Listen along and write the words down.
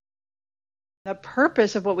The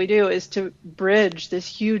purpose of what we do is to bridge this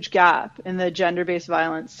huge gap in the gender-based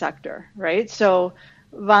violence sector, right? So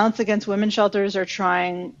violence against women shelters are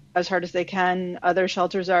trying as hard as they can. Other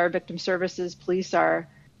shelters are, victim services, police are.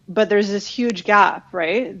 But there's this huge gap,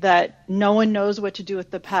 right? That no one knows what to do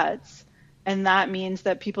with the pets. And that means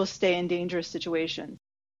that people stay in dangerous situations.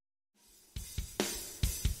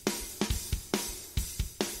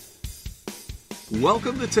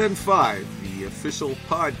 Welcome to 10-5, the official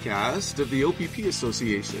podcast of the OPP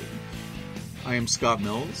Association. I am Scott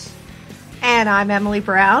Mills. And I'm Emily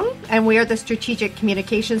Brown, and we are the Strategic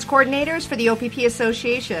Communications Coordinators for the OPP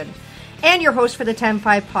Association, and your host for the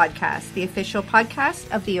 10-5 podcast, the official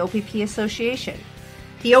podcast of the OPP Association.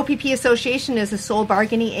 The OPP Association is a sole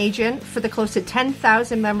bargaining agent for the close to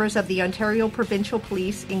 10,000 members of the Ontario Provincial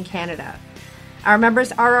Police in Canada. Our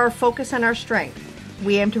members are our focus and our strength.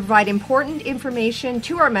 We aim to provide important information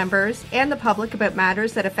to our members and the public about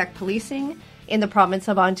matters that affect policing in the province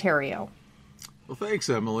of Ontario. Well, thanks,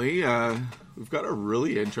 Emily. We've got a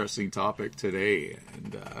really interesting topic today,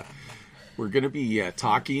 and we're going to be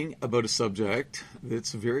talking about a subject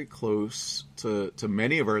that's very close to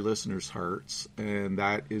many of our listeners' hearts, and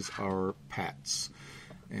that is our pets.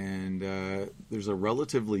 And there's a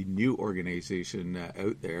relatively new organization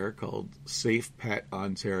out there called SafePet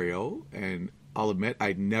Ontario, and I'll admit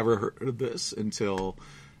I'd never heard of this until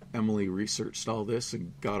Emily researched all this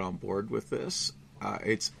and got on board with this.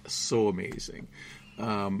 It's so amazing.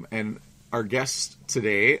 And our guests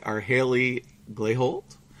today are Haley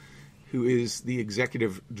Glayholt, who is the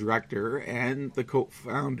executive director and the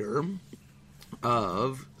co-founder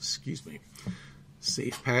of, SafePet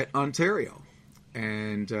Ontario.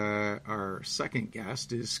 And our second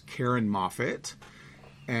guest is Karen Moffat.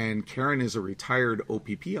 And Karen is a retired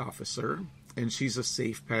OPP officer, and she's a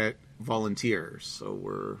SafePet volunteer. So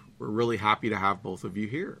we're really happy to have both of you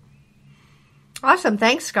here. Awesome.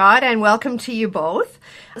 Thanks, Scott, and welcome to you both.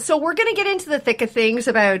 So we're going to get into the thick of things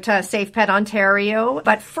about SafePet Ontario.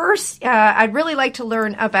 But first, I'd really like to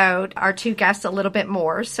learn about our two guests a little bit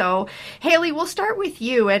more. So, Haley, we'll start with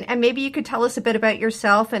you, and maybe you could tell us a bit about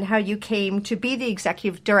yourself and how you came to be the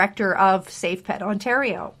executive director of SafePet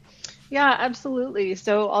Ontario. Yeah, absolutely.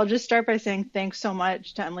 So I'll just start by saying thanks so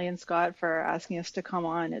much to Emily and Scott for asking us to come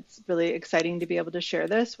on. It's really exciting to be able to share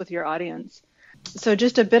this with your audience. So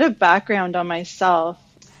just a bit of background on myself.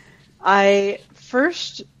 I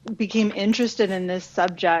first became interested in this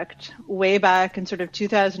subject way back in sort of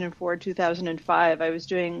 2004, 2005. I was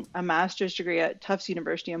doing a master's degree at Tufts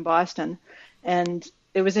University in Boston, and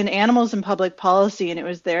it was in animals and public policy, and it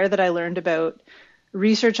was there that I learned about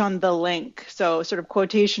research on the link. So sort of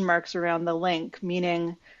quotation marks around the link,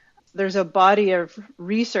 meaning there's a body of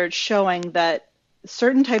research showing that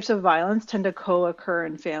certain types of violence tend to co-occur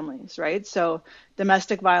in families, right? So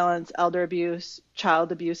domestic violence, elder abuse,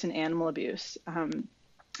 child abuse, and animal abuse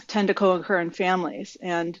tend to co-occur in families.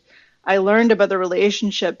 And I learned about the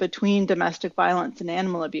relationship between domestic violence and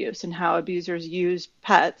animal abuse and how abusers use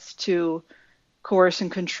pets to coerce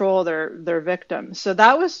and control their victims. So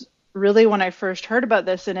that was really when I first heard about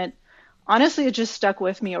this, and it just stuck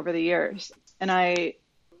with me over the years. And I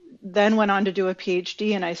then went on to do a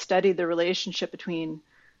PhD, and I studied the relationship between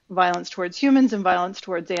violence towards humans and violence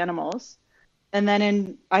towards animals. And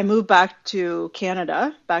then I moved back to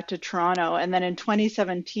Canada, back to Toronto, and then in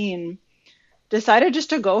 2017 decided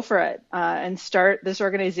just to go for it and start this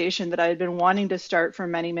organization that I had been wanting to start for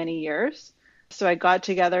many, many years. So I got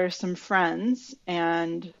together some friends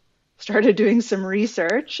and started doing some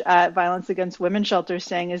research at violence against women shelters,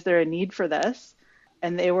 saying, is there a need for this?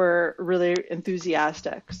 And they were really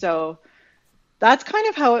enthusiastic. So that's kind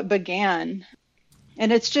of how it began.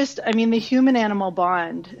 And it's just, the human-animal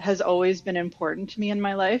bond has always been important to me in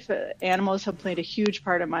my life. Animals have played a huge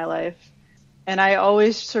part of my life. And I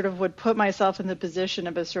always sort of would put myself in the position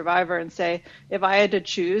of a survivor and say, if I had to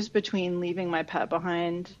choose between leaving my pet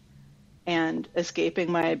behind and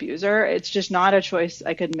escaping my abuser, it's just not a choice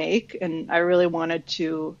I could make. And I really wanted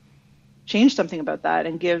to change something about that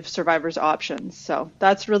and give survivors options. So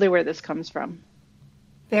that's really where this comes from.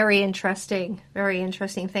 Very interesting. Very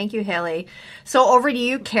interesting. Thank you, Haley. So over to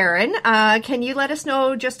you, Karen. Can you let us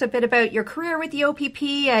know just a bit about your career with the OPP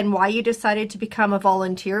and why you decided to become a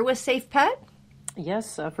volunteer with SafePet?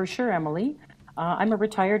 Yes, for sure, Emily. I'm a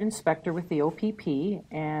retired inspector with the OPP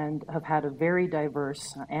and have had a very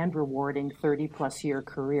diverse and rewarding 30-plus year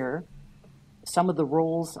career. Some of the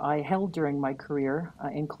roles I held during my career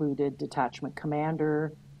included detachment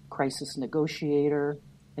commander, crisis negotiator,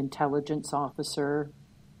 intelligence officer,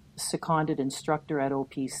 seconded instructor at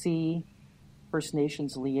OPC, First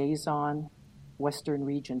Nations liaison, Western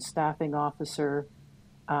Region staffing officer,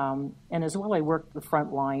 And as well, I worked the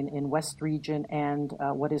front line in West Region and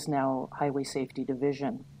what is now Highway Safety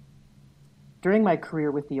Division. During my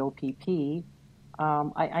career with the OPP,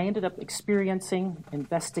 I ended up experiencing,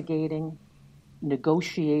 investigating,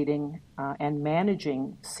 negotiating, and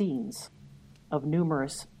managing scenes of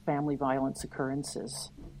numerous family violence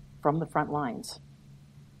occurrences from the front lines.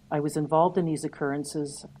 I was involved in these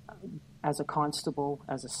occurrences as a constable,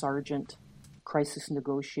 as a sergeant, crisis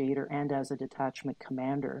negotiator, and as a detachment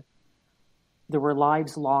commander. There were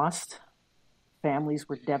lives lost, families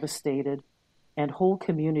were devastated, and whole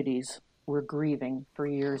communities were grieving for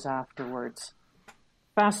years afterwards.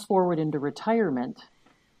 Fast forward into retirement,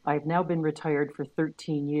 I've now been retired for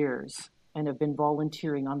 13 years and have been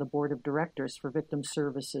volunteering on the board of directors for Victim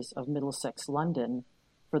Services of Middlesex, London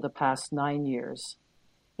for the past 9 years.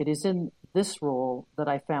 It is in this role that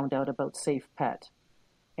I found out about SafePet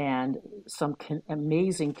and some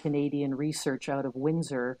amazing Canadian research out of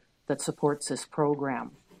Windsor that supports this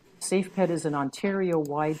program. SafePet is an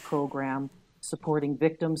Ontario-wide program supporting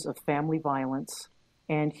victims of family violence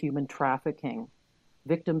and human trafficking.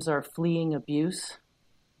 Victims are fleeing abuse,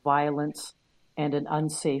 violence, and an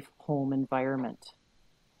unsafe home environment.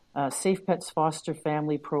 SafePet's foster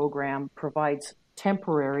family program provides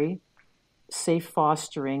temporary, safe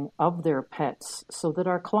fostering of their pets so that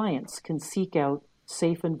our clients can seek out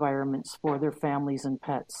safe environments for their families and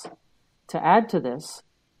pets. To add to this,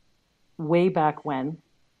 way back when,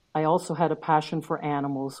 I also had a passion for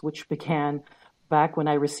animals, which began back when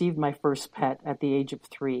I received my first pet at the age of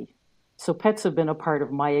 3. So pets have been a part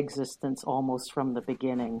of my existence almost from the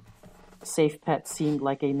beginning. SafePet seemed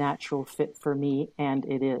like a natural fit for me, and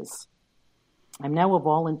it is. I'm now a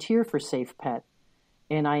volunteer for SafePet,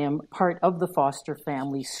 and I am part of the foster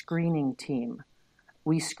family screening team.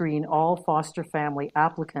 We screen all foster family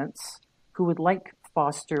applicants who would like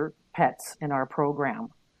foster pets in our program.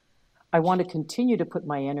 I want to continue to put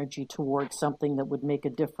my energy towards something that would make a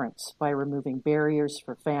difference by removing barriers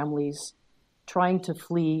for families trying to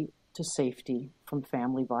flee to safety from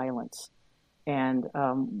family violence. And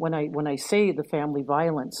when I say the family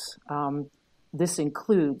violence, this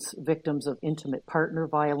includes victims of intimate partner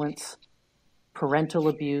violence, parental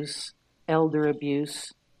abuse, elder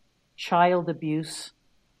abuse, child abuse,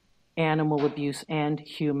 animal abuse, and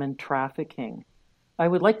human trafficking. I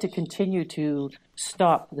would like to continue to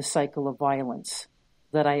stop the cycle of violence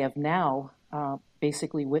that I have now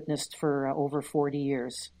basically witnessed for over 40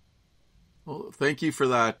 years. Well, thank you for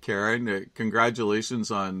that, Karen. Congratulations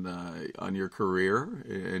on your career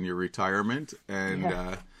and your retirement.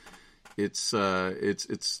 And it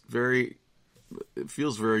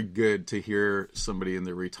feels very good to hear somebody in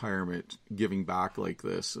their retirement giving back like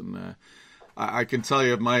this. And I can tell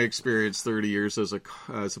you my experience, 30 years as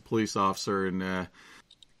a police officer, and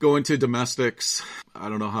going to domestics. I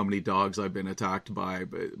don't know how many dogs I've been attacked by,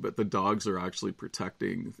 but the dogs are actually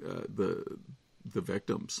protecting the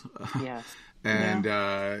victims. Yes. And,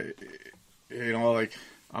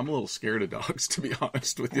 I'm a little scared of dogs, to be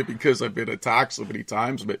honest with you, because I've been attacked so many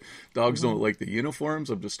times, but dogs don't like the uniforms.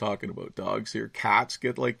 I'm just talking about dogs here. Cats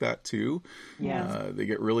get like that too. Yeah. They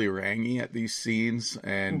get really rangy at these scenes.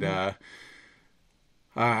 And,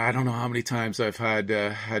 I don't know how many times I've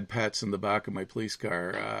had pets in the back of my police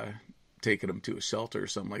car, taking them to a shelter or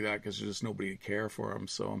something like that, because there's just nobody to care for them.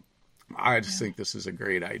 So I just think this is a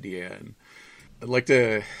great idea. And I'd like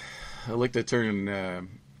to turn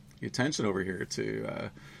the attention over here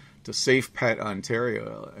to SafePet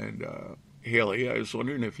Ontario. And Haley, I was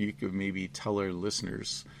wondering if you could maybe tell our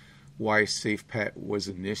listeners why SafePet was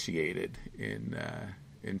initiated in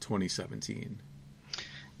 2017.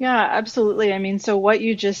 Yeah, absolutely. I mean, so what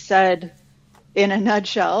you just said in a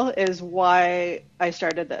nutshell is why I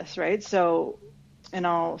started this, right? So, and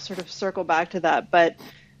I'll sort of circle back to that, but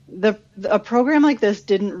a program like this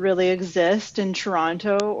didn't really exist in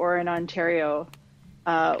Toronto or in Ontario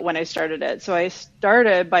when I started it. So I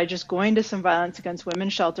started by just going to some violence against women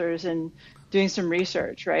shelters and doing some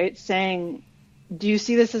research, right? Saying, do you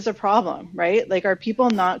see this as a problem, right? Like, are people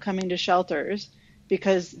not coming to shelters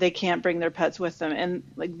because they can't bring their pets with them? And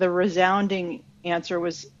like the resounding answer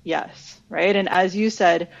was yes, right? And as you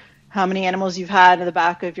said, how many animals you've had in the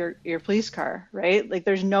back of your police car, right? Like,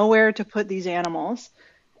 there's nowhere to put these animals,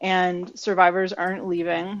 and survivors aren't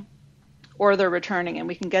leaving or they're returning. And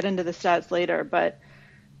we can get into the stats later, but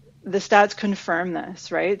the stats confirm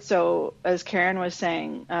this, right? So as Karen was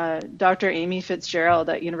saying, Dr. Amy Fitzgerald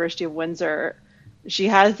at University of Windsor, she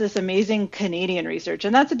has this amazing Canadian research,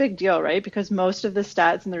 and that's a big deal, right? Because most of the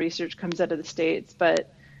stats and the research comes out of the States,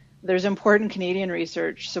 but there's important Canadian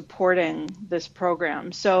research supporting this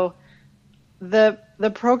program. So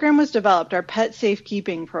The program was developed, our pet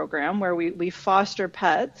safekeeping program, where we foster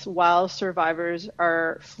pets while survivors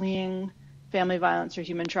are fleeing family violence or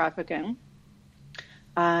human trafficking.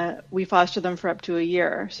 We foster them for up to a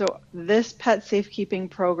year. So this pet safekeeping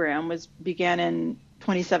program began in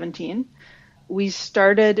 2017. We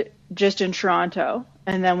started just in Toronto,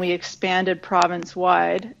 and then we expanded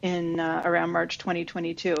province-wide in around March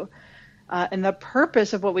 2022. And the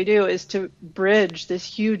purpose of what we do is to bridge this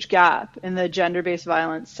huge gap in the gender-based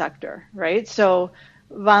violence sector, right? So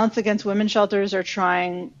violence against women shelters are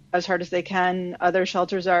trying as hard as they can. Other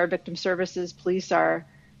shelters are, victim services, police are.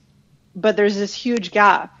 But there's this huge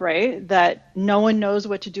gap, right? That no one knows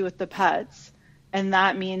what to do with the pets. And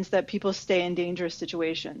that means that people stay in dangerous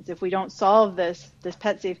situations. If we don't solve this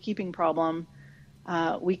pet safekeeping problem,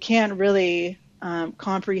 we can't really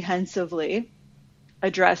comprehensively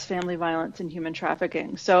address family violence and human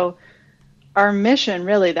trafficking. So our mission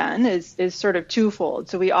really then is sort of twofold.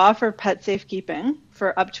 So we offer pet safekeeping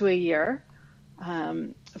for up to a year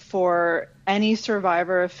for any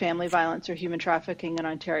survivor of family violence or human trafficking in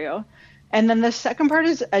Ontario. And then the second part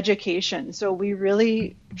is education. So we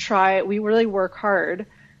really work hard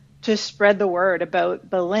to spread the word about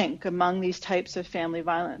the link among these types of family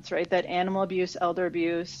violence, right? That animal abuse, elder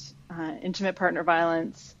abuse, intimate partner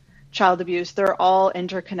violence, child abuse, they're all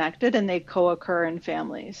interconnected and they co-occur in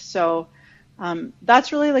families. So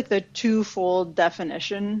that's really like the twofold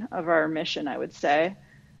definition of our mission, I would say.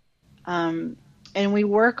 And we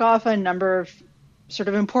work off a number of sort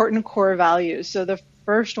of important core values. So the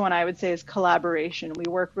first one I would say is collaboration. We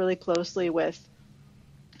work really closely with,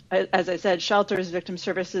 as I said, shelters, victim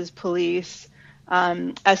services, police,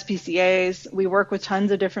 SPCAs. We work with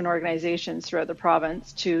tons of different organizations throughout the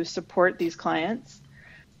province to support these clients.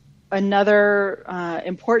 Another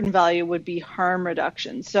important value would be harm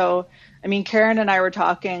reduction. So, I mean, Karen and I were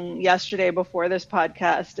talking yesterday before this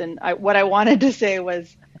podcast, and what I wanted to say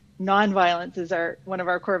was nonviolence is one of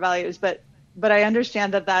our core values, but I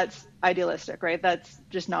understand that that's idealistic, right? That's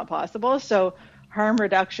just not possible. So harm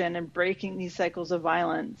reduction and breaking these cycles of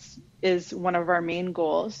violence is one of our main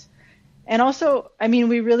goals. And also, I mean,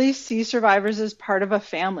 we really see survivors as part of a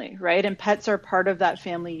family, right? And pets are part of that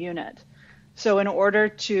family unit. So in order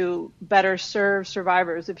to better serve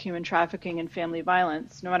survivors of human trafficking and family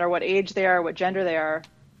violence, no matter what age they are, what gender they are,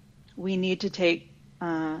 we need to take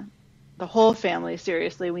the whole family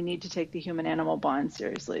seriously. We need to take the human-animal bond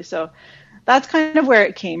seriously. So that's kind of where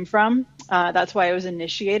it came from. That's why it was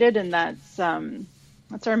initiated, and that's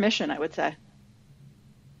our mission, I would say.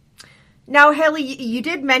 Now, Haley, you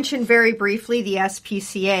did mention very briefly the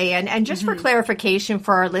SPCA, and just for clarification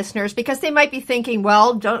for our listeners, because they might be thinking,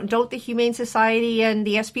 well, don't the Humane Society and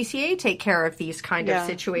the SPCA take care of these kind of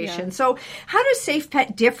situations? Yeah. So how does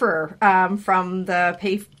SafePet differ from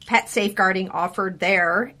the pet safeguarding offered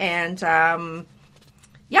there? And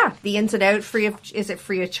the ins and outs, is it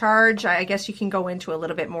free of charge? I guess you can go into a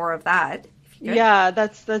little bit more of that. Yeah,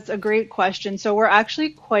 that's a great question. So we're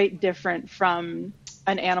actually quite different from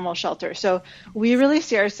an animal shelter. So we really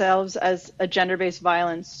see ourselves as a gender-based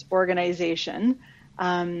violence organization,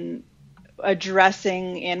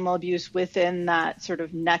 addressing animal abuse within that sort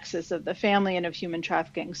of nexus of the family and of human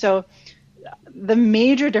trafficking. So the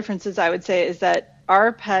major differences, I would say, is that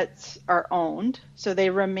our pets are owned. So they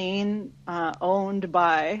remain owned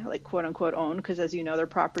by, like, quote unquote owned, because as you know, they're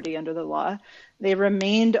property under the law. They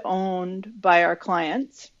remained owned by our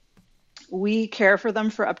clients. We care for them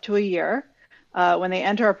for up to a year. When they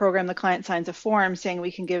enter our program, the client signs a form saying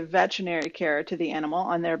we can give veterinary care to the animal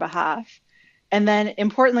on their behalf. And then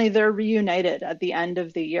importantly, they're reunited at the end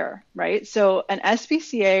of the year, right? So an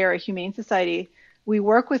SPCA or a Humane Society, we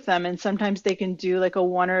work with them, and sometimes they can do like a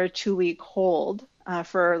 1 or 2 week hold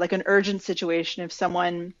for like an urgent situation. If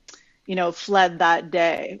someone, fled that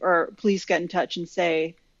day, or police get in touch and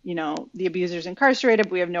say, the abuser's incarcerated,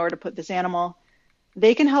 but we have nowhere to put this animal.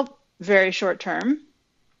 They can help very short term,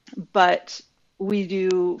 but we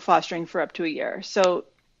do fostering for up to a year. So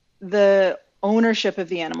the ownership of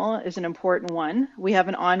the animal is an important one. We have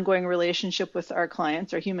an ongoing relationship with our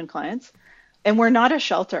clients, our human clients, and we're not a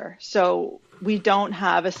shelter. So we don't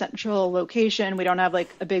have a central location. We don't have like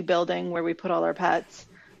a big building where we put all our pets.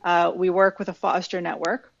 We work with a foster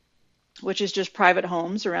network, which is just private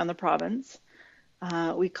homes around the province.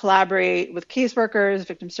 We collaborate with caseworkers,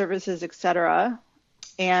 victim services, etc.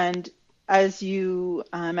 And as you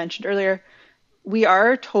mentioned earlier, we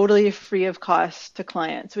are totally free of cost to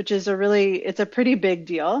clients, which is it's a pretty big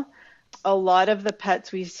deal. A lot of the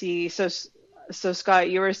pets we see, so Scott,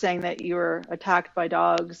 you were saying that you were attacked by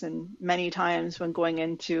dogs and many times when going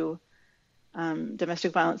into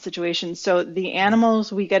domestic violence situations. So the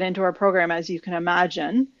animals we get into our program, as you can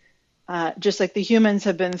imagine, just like the humans,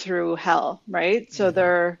 have been through hell, right? So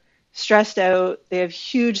they're stressed out. They have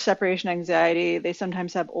huge separation anxiety. They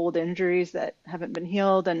sometimes have old injuries that haven't been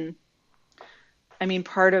healed. And I mean,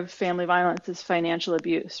 part of family violence is financial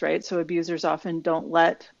abuse, right? So abusers often don't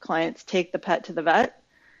let clients take the pet to the vet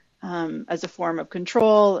as a form of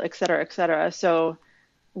control, et cetera, et cetera. So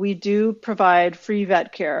we do provide free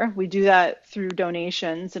vet care. We do that through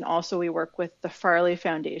donations, and also we work with the Farley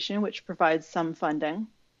Foundation, which provides some funding.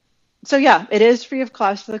 So yeah, it is free of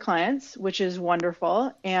cost to the clients, which is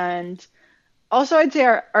wonderful. And also, I'd say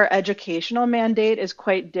our educational mandate is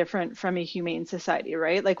quite different from a humane society,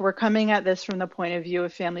 right? Like, we're coming at this from the point of view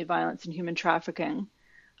of family violence and human trafficking,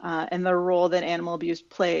 and the role that animal abuse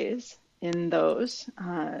plays in those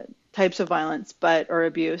types of violence or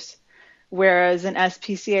abuse. Whereas in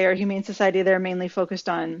SPCA or Humane Society, they're mainly focused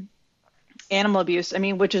on animal abuse. I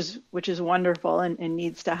mean, which is wonderful and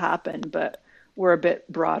needs to happen, but we're a bit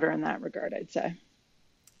broader in that regard, I'd say.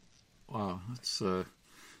 Wow,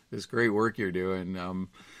 it's great work you're doing.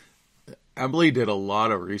 Emily did a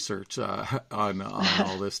lot of research on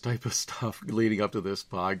all this type of stuff leading up to this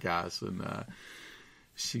podcast, and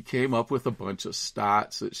she came up with a bunch of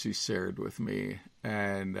stats that she shared with me,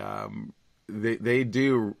 and they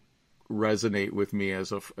do resonate with me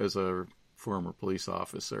as a former police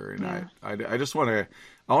officer, and yeah. I just want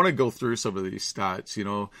to go through some of these stats. You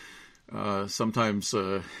know, sometimes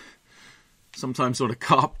when a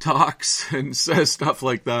cop talks and says stuff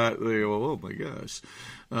like that, they go, "Oh my gosh."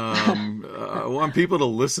 I want people to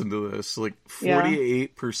listen to this. Like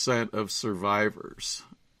 48% of survivors,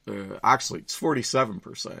 actually it's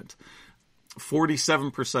 47%.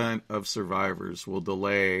 47% of survivors will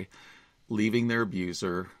delay leaving their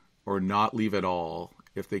abuser or not leave at all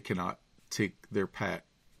if they cannot take their pet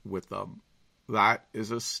with them. That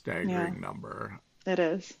is a staggering number. It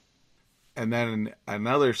is. And then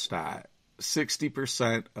another stat,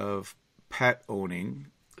 60% of pet owning,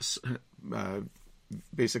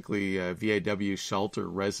 basically VAW shelter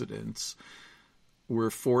residents,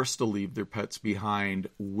 were forced to leave their pets behind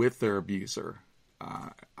with their abuser.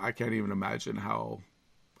 I can't even imagine how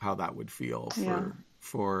that would feel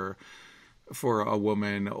for a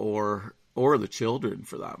woman or the children,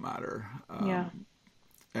 for that matter.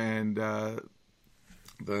 And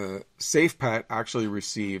the SafePet actually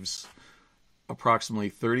receives approximately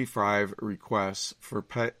 35 requests for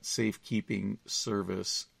pet safekeeping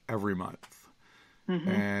service every month. Mm-hmm.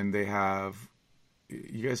 And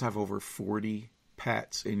you guys have over 40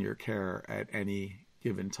 pets in your care at any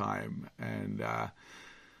given time. And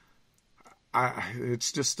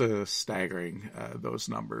it's just staggering, those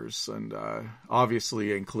numbers, and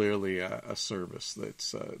obviously and clearly a service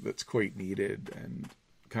that's quite needed, and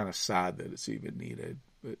kind of sad that it's even needed,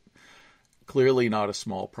 but clearly not a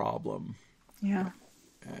small problem. Yeah.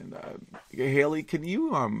 And Haley, can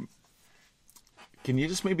you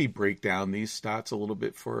just maybe break down these stats a little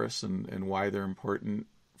bit for us, and why they're important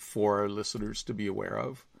for our listeners to be aware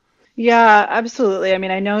of? Yeah, absolutely. I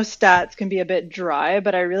mean, I know stats can be a bit dry,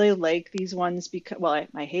 but I really like these ones because, well,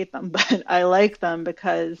 I hate them, but I like them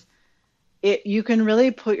because you can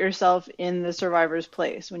really put yourself in the survivor's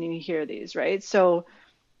place when you hear these, right? So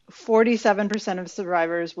 47% of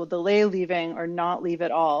survivors will delay leaving or not leave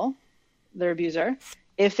at all their abuser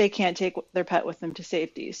if they can't take their pet with them to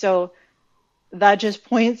safety. So that just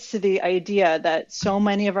points to the idea that so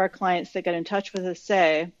many of our clients that get in touch with us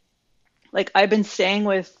say, like, I've been staying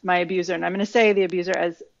with my abuser, and I'm going to say the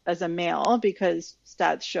abuser as a male because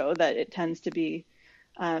stats show that it tends to be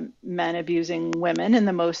men abusing women in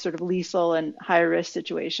the most sort of lethal and high risk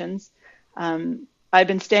situations. I've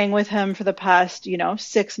been staying with him for the past,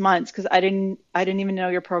 6 months because I didn't even know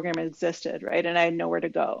your program existed, right? And I had nowhere to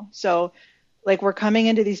go. So, like, we're coming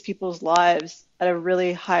into these people's lives at a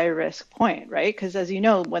really high risk point, right? Because as you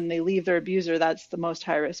know, when they leave their abuser, that's the most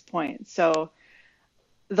high risk point. So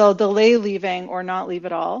they'll delay leaving or not leave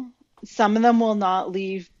at all. Some of them will not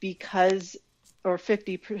leave because, or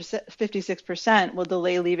 56% will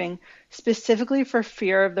delay leaving specifically for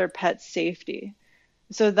fear of their pet's safety.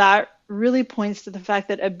 So that really points to the fact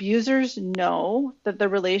that abusers know that the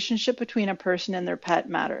relationship between a person and their pet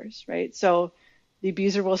matters, right? So the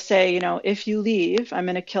abuser will say, if you leave, I'm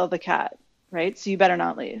going to kill the cat, right? So you better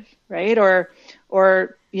not leave, right? Or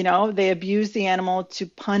they abuse the animal to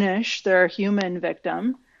punish their human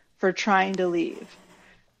victim for trying to leave.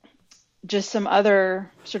 Just some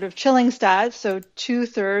other sort of chilling stats. So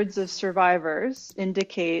 2/3 of survivors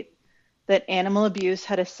indicate that animal abuse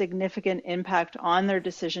had a significant impact on their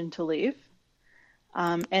decision to leave.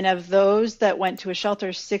 And of those that went to a shelter,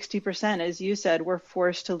 60%, as you said, were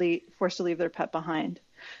forced to leave their pet behind.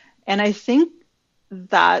 And I think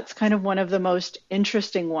that's kind of one of the most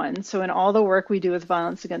interesting ones. So in all the work we do with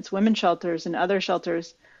violence against women shelters and other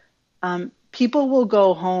shelters, people will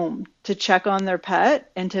go home to check on their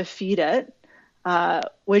pet and to feed it,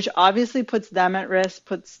 which obviously puts them at risk,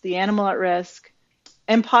 puts the animal at risk,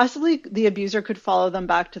 and possibly the abuser could follow them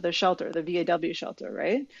back to the shelter, the VAW shelter,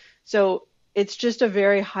 right? So it's just a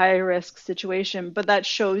very high risk situation, but that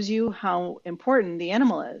shows you how important the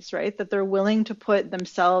animal is, right? That they're willing to put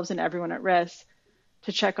themselves and everyone at risk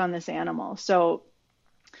to check on this animal. So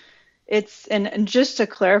it's, and just to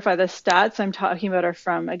clarify, the stats I'm talking about are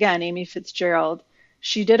from, again, Amy Fitzgerald.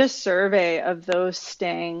 She did a survey of those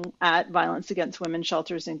staying at violence against women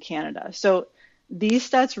shelters in Canada. So these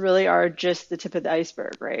stats really are just the tip of the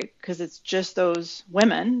iceberg, right? Because it's just those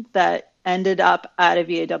women that ended up at a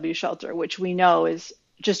VAW shelter, which we know is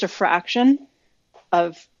just a fraction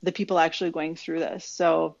of the people actually going through this.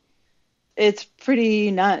 So it's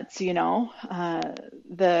pretty nuts,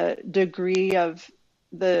 the degree of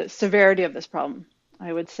the severity of this problem,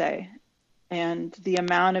 I would say. And the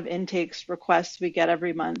amount of intakes requests we get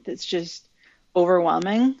every month, it's just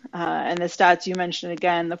overwhelming. And the stats you mentioned,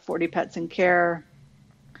 again, the 40 pets in care,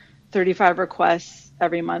 35 requests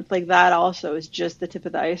every month, like that also is just the tip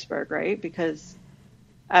of the iceberg, right? Because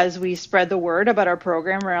as we spread the word about our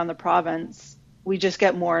program around the province, we just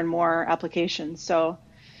get more and more applications. So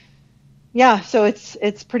yeah, so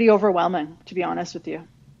it's pretty overwhelming, to be honest with you.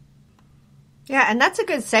 Yeah, and that's a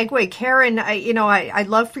good segue. Karen, I'd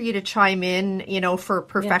love for you to chime in, for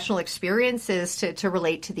professional experiences to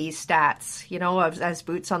relate to these stats, as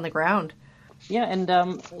boots on the ground. Yeah, and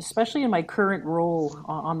especially in my current role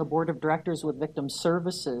on the board of directors with Victim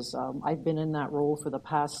Services, I've been in that role for the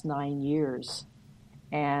past 9 years,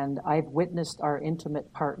 and I've witnessed our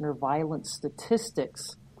intimate partner violence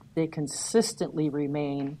statistics. They consistently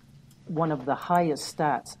remain one of the highest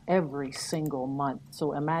stats every single month.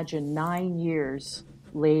 So imagine 9 years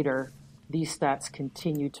later, these stats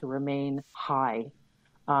continue to remain high.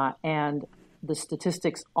 And the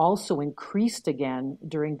statistics also increased again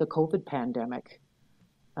during the COVID pandemic.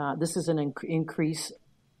 This is an increase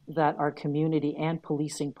that our community and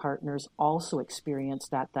policing partners also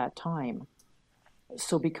experienced at that time.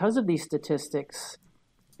 So because of these statistics,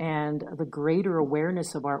 and the greater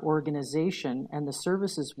awareness of our organization and the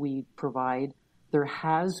services we provide, there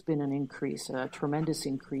has been an increase, a tremendous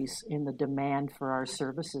increase in the demand for our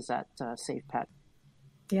services at SafePet.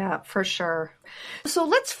 Yeah, for sure. So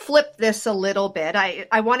let's flip this a little bit.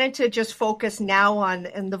 I wanted to just focus now on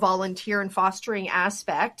the volunteer and fostering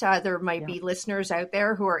aspect. There might be listeners out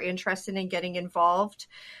there who are interested in getting involved.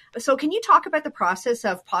 So can you talk about the process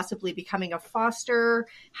of possibly becoming a foster,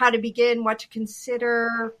 how to begin, what to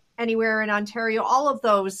consider anywhere in Ontario, all of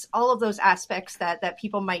those aspects that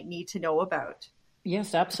people might need to know about?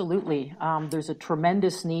 Yes, absolutely. There's a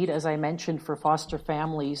tremendous need, as I mentioned, for foster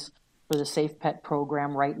families for the SafePet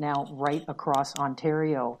program right now, right across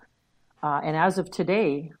Ontario. And as of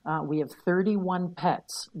today, we have 31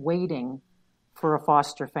 pets waiting for a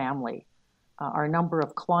foster family. Our number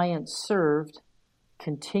of clients served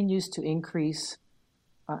continues to increase,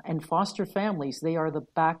 and foster families, they are the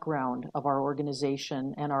background of our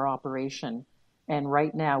organization and our operation. And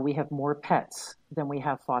right now we have more pets than we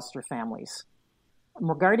have foster families.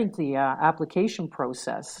 Regarding the application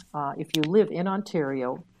process, if you live in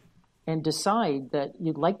Ontario and decide that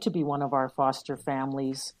you'd like to be one of our foster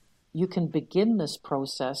families, you can begin this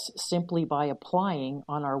process simply by applying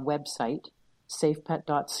on our website,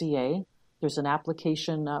 safepet.ca. There's an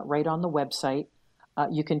application right on the website.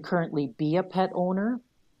 You can currently be a pet owner,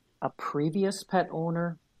 a previous pet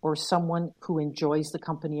owner, or someone who enjoys the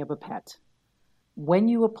company of a pet. When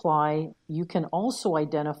you apply, you can also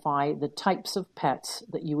identify the types of pets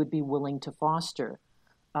that you would be willing to foster.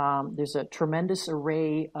 There's a tremendous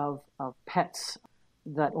array of pets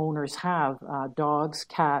that owners have, dogs,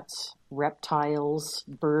 cats, reptiles,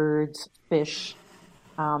 birds, fish.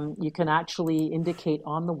 You can actually indicate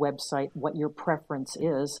on the website what your preference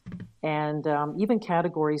is. And even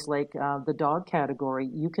categories like the dog category,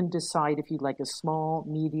 you can decide if you'd like a small,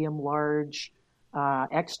 medium, large,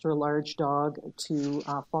 extra large dog to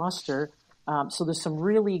foster. So there's some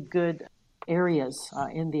really good areas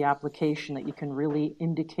in the application that you can really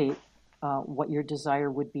indicate what your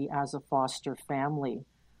desire would be as a foster family.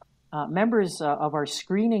 Members of our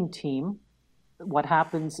screening team, what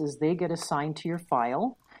happens is they get assigned to your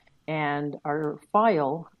file, and our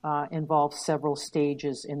file involves several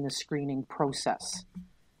stages in the screening process.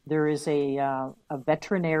 There is a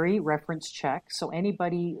veterinary reference check. So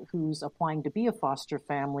anybody who's applying to be a foster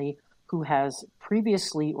family who has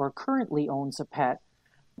previously or currently owns a pet,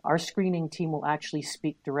 our screening team will actually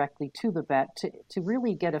speak directly to the vet to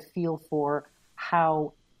really get a feel for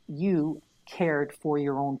how you cared for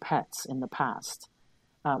your own pets in the past.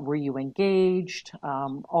 Were you engaged?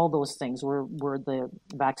 All those things. Were the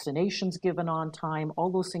vaccinations given on time?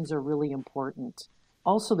 All those things are really important.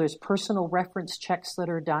 Also, there's personal reference checks that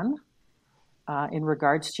are done in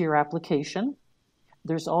regards to your application.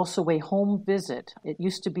 There's also a home visit. It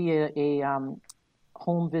used to be a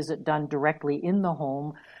home visit done directly in the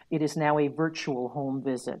home. It is now a virtual home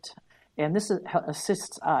visit. And this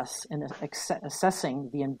assists us in assessing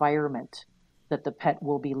the environment that the pet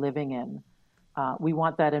will be living in. We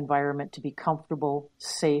want that environment to be comfortable,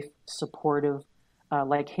 safe, supportive.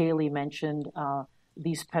 Like Haley mentioned,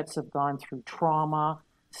 these pets have gone through trauma.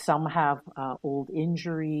 Some have old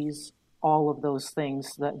injuries, all of those things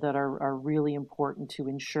that are really important to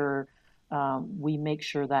ensure we make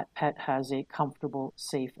sure that pet has a comfortable,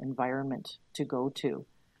 safe environment to go to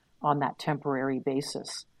on that temporary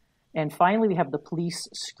basis. And finally, we have the police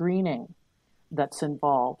screening that's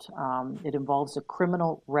involved. It involves a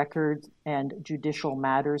criminal record and judicial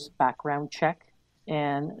matters background check,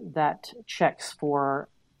 and that checks for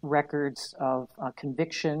records of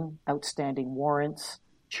conviction, outstanding warrants,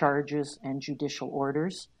 charges, and judicial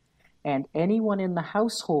orders. And anyone in the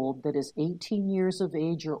household that is 18 years of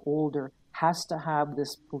age or older has to have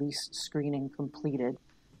this police screening completed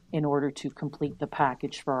in order to complete the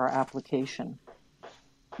package for our application.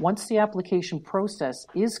 Once the application process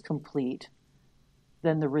is complete,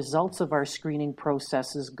 then the results of our screening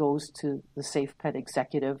processes goes to the SafePet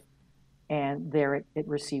executive, and there it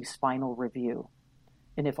receives final review.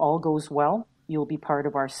 And if all goes well, you'll be part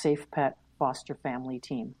of our SafePet foster family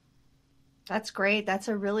team. That's great. That's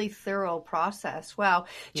a really thorough process. Wow.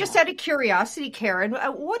 Just out of curiosity, Karen,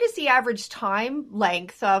 what is the average time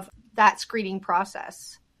length of that screening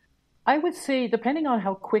process? I would say, depending on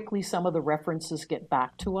how quickly some of the references get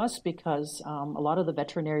back to us, because a lot of the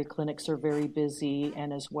veterinary clinics are very busy,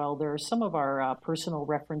 and as well, there are some of our personal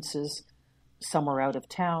references. Some are out of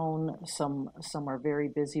town, some are very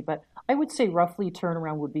busy, but I would say roughly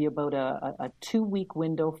turnaround would be about a 2-week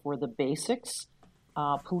window for the basics.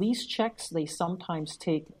 Police checks, they sometimes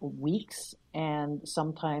take weeks and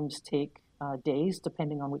sometimes take days,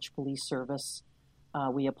 depending on which police service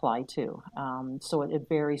we apply to. So it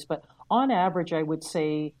varies, but on average, I would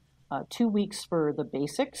say 2 weeks for the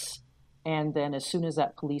basics, and then as soon as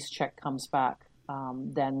that police check comes back,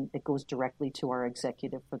 then it goes directly to our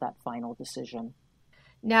executive for that final decision.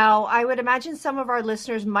 Now, I would imagine some of our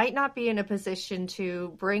listeners might not be in a position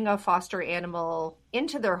to bring a foster animal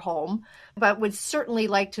into their home, but would certainly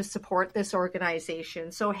like to support this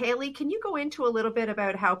organization. So, Haley, can you go into a little bit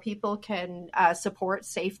about how people can support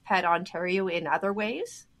SafePet Ontario in other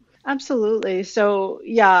ways? Absolutely. So,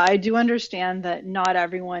 yeah, I do understand that not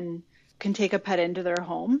everyone can take a pet into their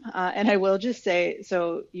home. And I will just say,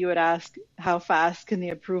 so you would ask, how fast can the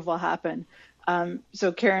approval happen?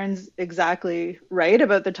 So Karen's exactly right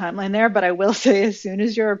about the timeline there, but I will say as soon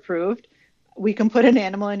as you're approved, we can put an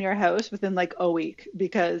animal in your house within like a week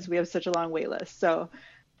because we have such a long wait list. So,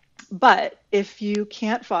 but if you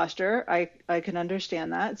can't foster, I can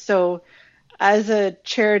understand that. So as a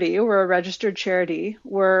charity, we're a registered charity,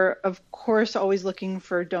 we're of course always looking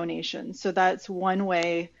for donations. So that's one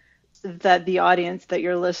way that the audience, that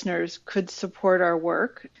your listeners could support our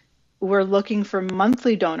work. We're looking for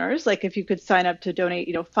monthly donors. Like if you could sign up to donate,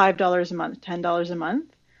 $5 a month, $10 a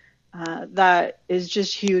month, that is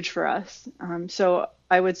just huge for us. So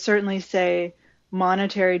I would certainly say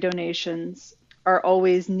monetary donations are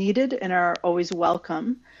always needed and are always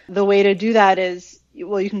welcome. The way to do that is,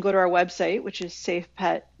 well, you can go to our website, which is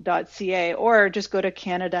safepet.ca, or just go to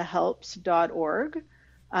canadahelps.org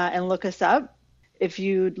and look us up. If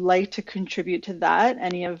you'd like to contribute to that,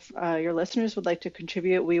 any of your listeners would like to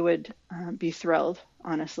contribute, we would be thrilled,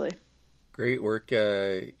 honestly. Great work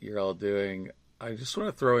you're all doing. I just want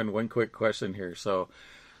to throw in one quick question here. So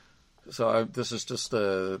this is just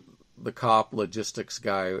the cop logistics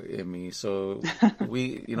guy in me. So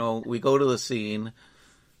we go to the scene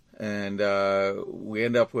and we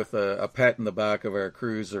end up with a pet in the back of our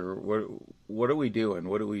cruiser. What are we doing?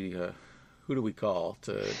 Who do we call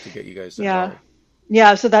to get you guys involved?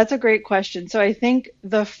 Yeah, so that's a great question. So I think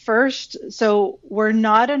we're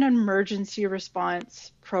not an emergency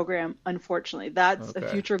response program, unfortunately. That's a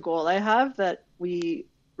future goal I have that we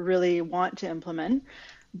really want to implement.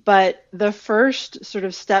 But the first sort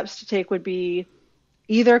of steps to take would be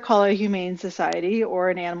either call a humane society or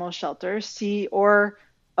an animal shelter, or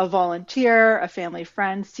a volunteer, a family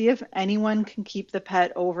friend, see if anyone can keep the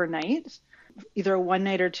pet overnight, either 1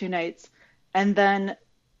 night or 2 nights, and then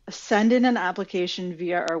send in an application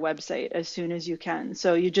via our website as soon as you can.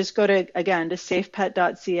 So you just go to, again, to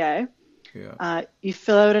safepet.ca. Yeah. You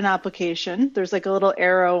fill out an application. There's like a little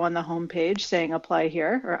arrow on the homepage saying apply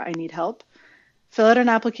here or I need help. Fill out an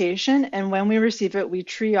application, and when we receive it, we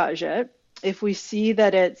triage it. If we see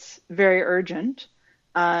that it's very urgent,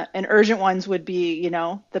 and urgent ones would be,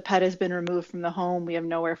 the pet has been removed from the home, we have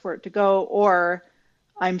nowhere for it to go, or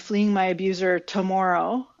I'm fleeing my abuser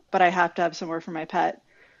tomorrow, but I have to have somewhere for my pet.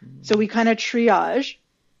 So we kind of triage,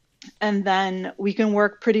 and then we can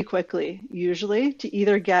work pretty quickly, usually, to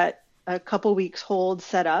either get a couple weeks hold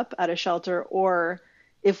set up at a shelter, or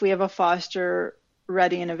if we have a foster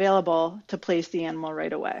ready and available, to place the animal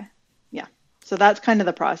right away. Yeah. So that's kind of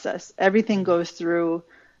the process. Everything goes through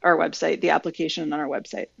our website, the application on our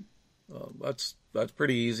website. That's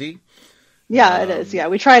pretty easy. Yeah, it is. Yeah,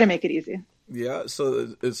 we try to make it easy. Yeah,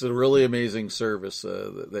 so it's a really amazing service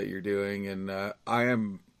that you're doing, and I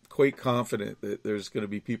am quite confident that there's going to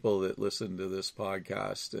be people that listen to this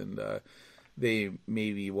podcast and they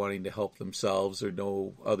may be wanting to help themselves or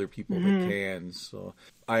know other people that can. So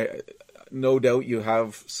I no doubt you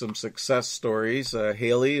have some success stories.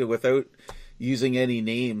 Haley, without using any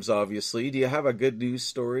names, obviously, do you have a good news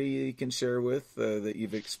story you can share with that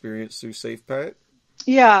you've experienced through SafePet?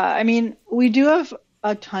 Yeah, I mean, we do have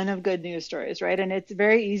a ton of good news stories, right? And it's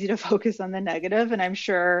very easy to focus on the negative, and I'm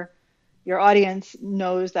sure your audience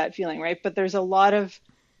knows that feeling, right? But there's a lot of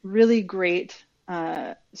really great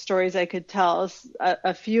stories I could tell.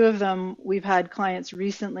 A few of them, we've had clients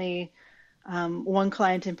recently. One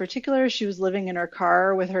client in particular, she was living in her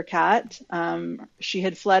car with her cat. She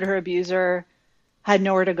had fled her abuser, had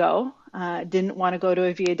nowhere to go, didn't want to go to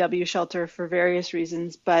a VAW shelter for various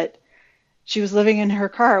reasons, but she was living in her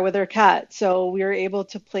car with her cat. So we were able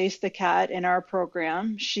to place the cat in our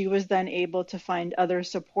program. She was then able to find other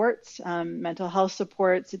supports, mental health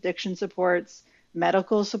supports, addiction supports,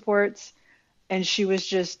 medical supports. And she was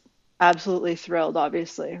just absolutely thrilled,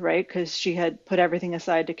 obviously, right? Because she had put everything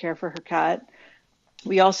aside to care for her cat.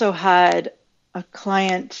 We also had a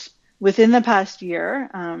client within the past year.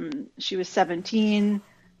 She was 17.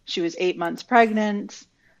 She was 8 months pregnant,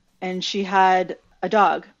 and she had a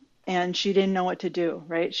dog, and she didn't know what to do,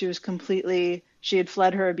 right? She had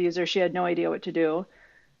fled her abuser. She had no idea what to do.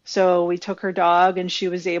 So we took her dog, and she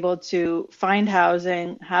was able to find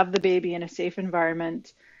housing, have the baby in a safe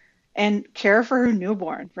environment, and care for her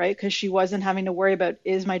newborn, right? Because she wasn't having to worry about,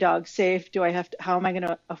 is my dog safe? How am I going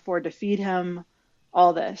to afford to feed him?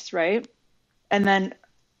 All this, right? And then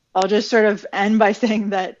I'll just sort of end by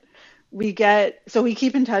saying that we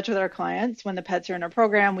keep in touch with our clients when the pets are in our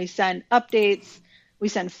program. We send updates, we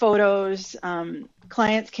send photos.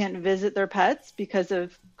 Clients can't visit their pets because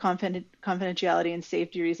of confidentiality and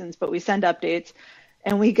safety reasons, but we send updates.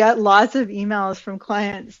 And we get lots of emails from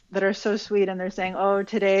clients that are so sweet, and they're saying, oh,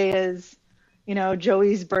 today is,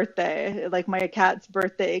 Joey's birthday, like my cat's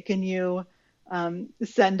birthday. Can you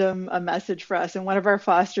send him a message for us? And one of our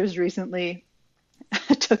fosters recently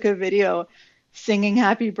took a video singing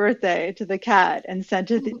happy birthday to the cat and sent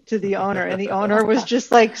it to the owner. And the owner was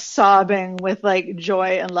just like sobbing with like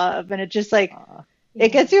joy and love. And it just like, it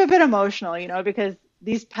gets you a bit emotional, because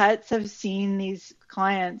these pets have seen these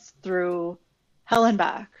clients through hell and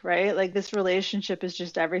back, right? Like this relationship is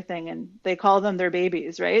just everything, and they call them their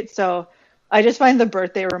babies, right? So I just find the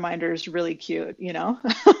birthday reminders really cute,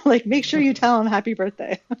 like make sure you tell them happy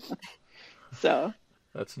birthday. So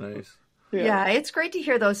that's nice. Yeah, it's great to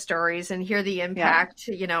hear those stories and hear the impact.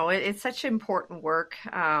 Yeah. It's such important work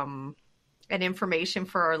and information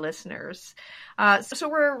for our listeners. So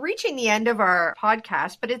we're reaching the end of our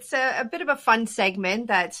podcast, but it's a bit of a fun segment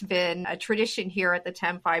that's been a tradition here at the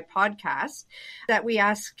 10-5 podcast, that we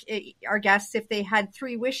ask our guests if they had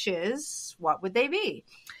 3 wishes, what would they be?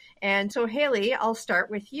 And so, Haley, I'll start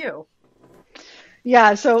with you.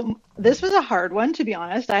 Yeah, so this was a hard one, to be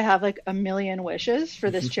honest. I have like a million wishes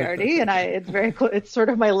for this charity, and it's sort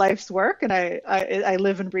of my life's work, and I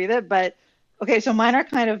live and breathe it. But okay, so mine are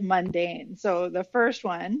kind of mundane. So the first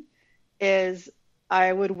one is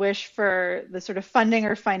I would wish for the sort of funding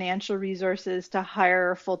or financial resources to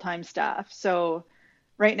hire full-time staff. So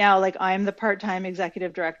right now, like I'm the part-time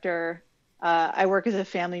executive director. I work as a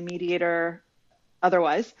family mediator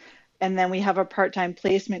otherwise. And then we have a part-time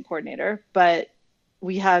placement coordinator, but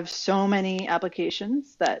we have so many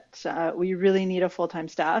applications that we really need a full-time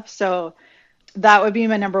staff. So that would be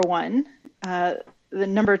my number one. The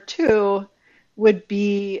number 2 would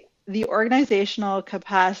be the organizational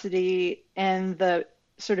capacity and the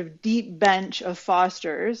sort of deep bench of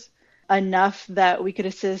fosters, enough that we could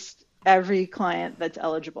assist every client that's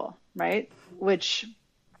eligible, right? Which,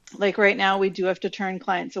 like right now, we do have to turn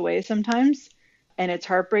clients away sometimes, and it's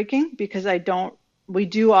heartbreaking because we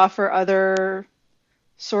do offer other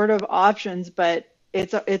sort of options, but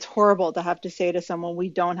it's horrible to have to say to someone, we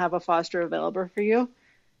don't have a foster available for you.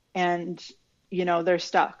 And, they're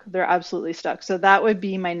stuck. They're absolutely stuck. So that would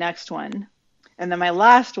be my next one. And then my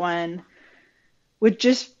last one would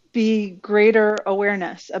just be greater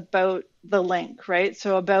awareness about the link, right?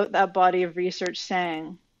 So about that body of research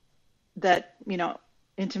saying that,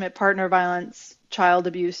 intimate partner violence, child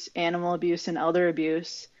abuse, animal abuse, and elder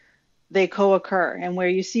abuse, they co-occur. And where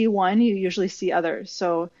you see one, you usually see others.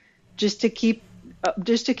 So just to keep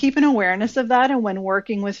an awareness of that, and when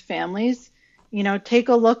working with families, take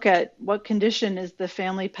a look at what condition is the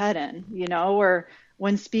family pet in, or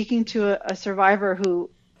when speaking to a survivor who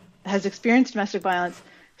has experienced domestic violence,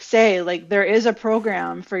 say, like, there is a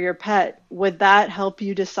program for your pet. Would that help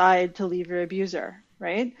you decide to leave your abuser,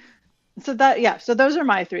 right? So those are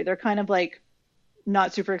my three. They're kind of like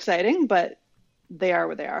not super exciting, but they are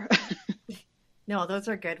what they are. No, those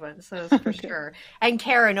are good ones, those for sure. And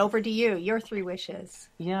Karen, over to you, your 3 wishes.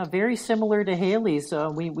 Yeah, very similar to Haley's.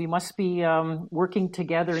 We must be working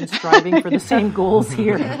together and striving for the same goals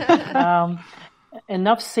here.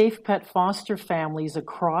 Enough SafePet foster families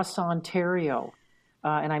across Ontario,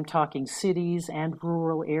 and I'm talking cities and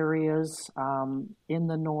rural areas in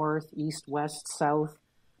the north, east, west, south,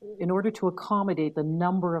 in order to accommodate the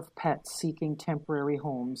number of pets seeking temporary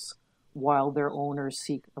homes while their owners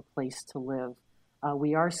seek a place to live.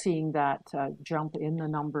 We are seeing that jump in the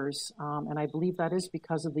numbers, and I believe that is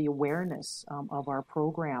because of the awareness of our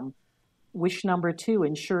program. Wish number 2,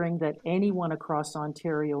 ensuring that anyone across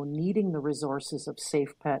Ontario needing the resources of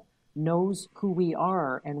SafePet knows who we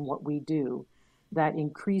are and what we do. That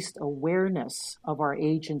increased awareness of our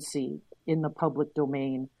agency in the public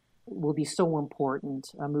domain will be so important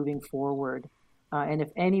moving forward. And if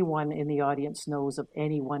anyone in the audience knows of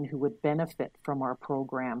anyone who would benefit from our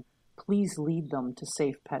program, please lead them to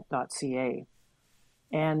safepet.ca.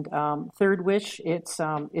 And third wish, it's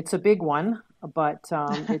a big one, but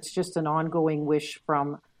it's just an ongoing wish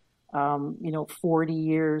from 40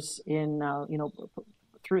 years in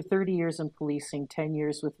through 30 years in policing, 10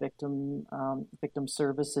 years with victim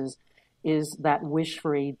services, is that wish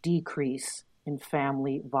for a decrease in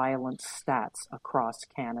family violence stats across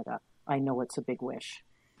Canada. I know it's a big wish.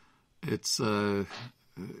 It's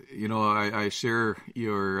I share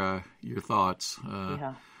your thoughts.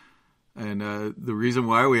 Yeah. And the reason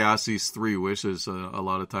why we ask these 3 wishes a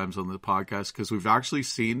lot of times on the podcast, because we've actually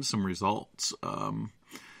seen some results.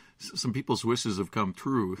 Some people's wishes have come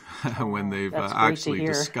true when they've actually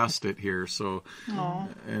discussed it here. So,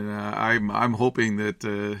 and I'm hoping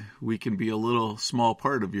that we can be a little small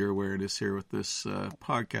part of your awareness here with this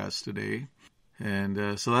podcast today.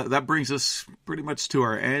 And so that brings us pretty much to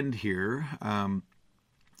our end here.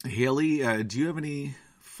 Haley, do you have any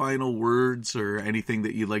final words or anything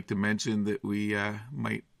that you'd like to mention that we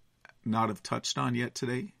might not have touched on yet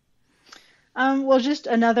today? Well, just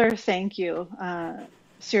another thank you,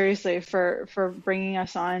 seriously, for bringing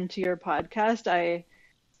us on to your podcast.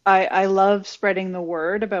 I love spreading the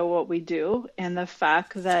word about what we do, and the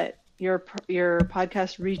fact that your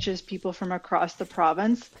podcast reaches people from across the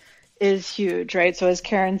province is huge, right? So as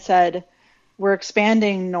Karen said, we're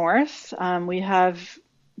expanding north. We have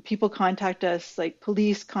people contact us, like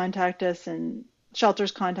police contact us and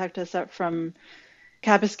shelters contact us up from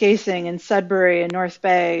Kapuskasing and Sudbury and North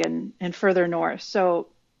Bay and further north. So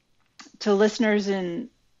to listeners in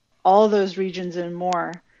all those regions and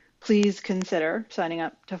more, please consider signing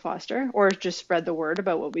up to foster or just spread the word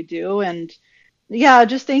about what we do. And yeah,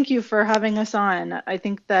 just thank you for having us on. I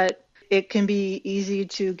think that it can be easy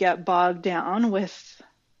to get bogged down with,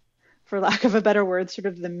 for lack of a better word, sort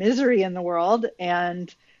of the misery in the world.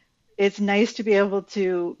 And it's nice to be able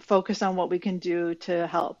to focus on what we can do to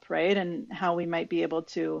help, right? And how we might be able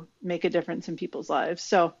to make a difference in people's lives.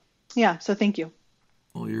 So yeah, so thank you.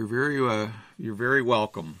 Well, you're very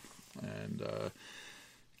welcome. And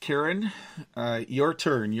Karen, your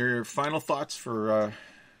turn. Your final thoughts for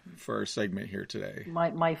our segment here today.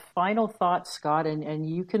 My final thought, Scott, and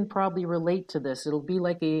you can probably relate to this. It'll be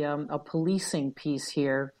like a policing piece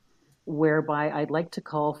here, whereby I'd like to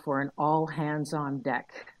call for an all hands on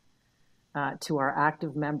deck to our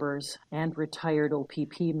active members and retired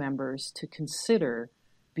OPP members to consider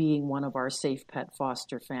being one of our SafePet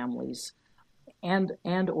foster families, and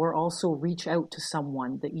or also reach out to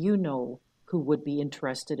someone that you know who would be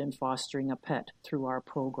interested in fostering a pet through our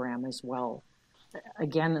program as well.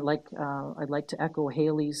 again, I'd like to echo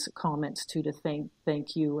Haley's comments too, to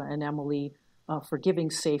thank you and Emily for giving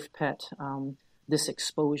SafePet this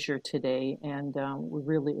exposure today, and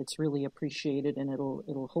it's really appreciated, and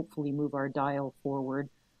it'll hopefully move our dial forward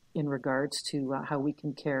in regards to how we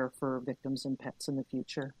can care for victims and pets in the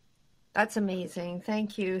future. That's amazing.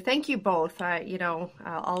 Thank you. Thank you both.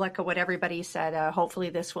 I'll echo what everybody said. Hopefully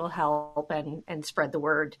this will help and spread the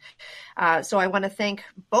word. So I want to thank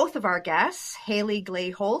both of our guests, Haley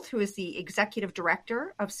Glay-Holt, who is the Executive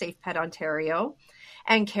Director of SafePet Ontario,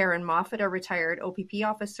 and Karen Moffat, a retired OPP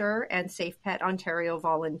officer and SafePet Ontario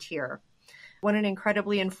volunteer. What an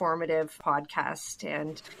incredibly informative podcast.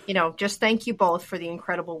 And, just thank you both for the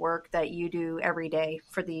incredible work that you do every day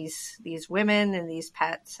for these women and these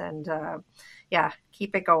pets. And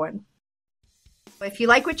keep it going. If you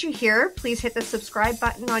like what you hear, please hit the subscribe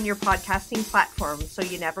button on your podcasting platform so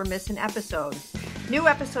you never miss an episode. New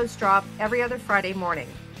episodes drop every other Friday morning.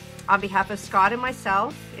 On behalf of Scott and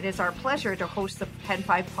myself, it is our pleasure to host the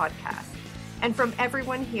 10-5 podcast. And from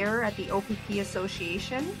everyone here at the OPP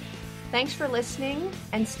Association, thanks for listening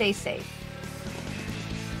and stay safe.